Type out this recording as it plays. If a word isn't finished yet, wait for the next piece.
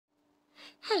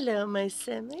Hello, my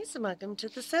Simlies, and welcome to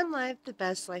the Sim Life, the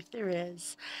best life there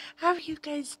is. How are you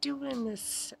guys doing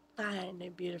this fine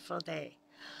and beautiful day?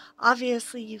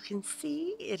 Obviously, you can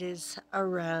see it is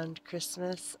around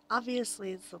Christmas.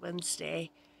 Obviously, it's the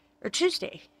Wednesday or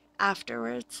Tuesday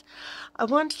afterwards. I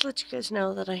want to let you guys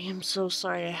know that I am so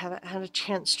sorry I haven't had a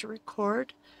chance to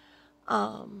record.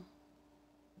 Um,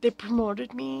 they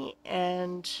promoted me,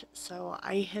 and so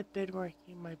I have been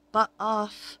working my butt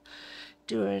off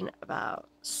doing about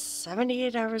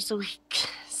 78 hours a week.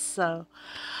 So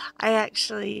I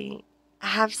actually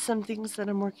have some things that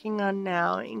I'm working on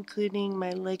now, including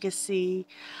my legacy.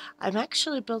 I'm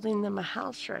actually building them a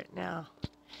house right now.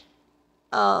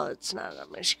 Oh, it's not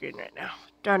on my screen right now.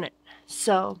 Darn it.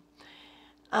 So,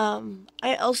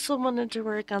 I also wanted to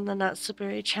work on the Not So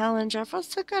Berry Challenge. I've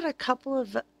also got a couple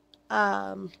of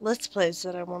Let's Plays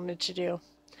that I wanted to do.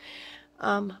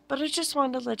 But I just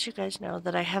wanted to let you guys know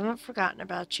that I haven't forgotten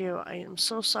about you. I am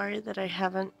so sorry that I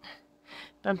haven't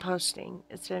been posting.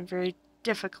 It's been very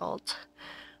difficult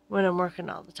when I'm working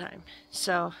all the time.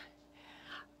 So,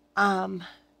 um,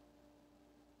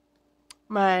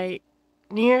 my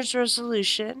New Year's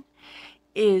resolution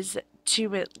is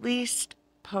to at least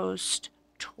post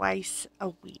twice a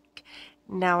week.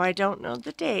 Now, I don't know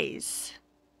the days,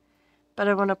 but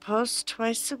I want to post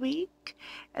twice a week,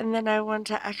 and then I want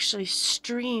to actually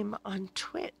stream on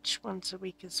Twitch once a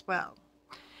week as well.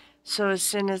 So as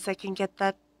soon as I can get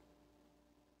that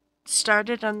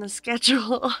started on the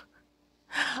schedule,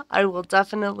 I will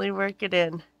definitely work it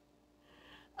in.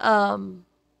 Um,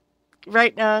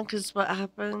 right now, because what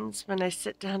happens when I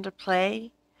sit down to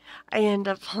play, I end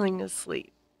up falling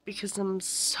asleep because I'm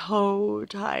so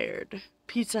tired.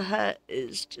 Pizza Hut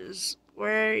is just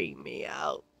wearing me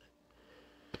out.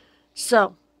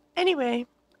 So, anyway,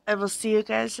 I will see you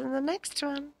guys in the next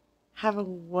one. Have a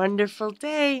wonderful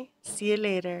day. See you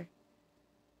later.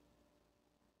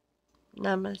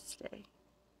 Namaste.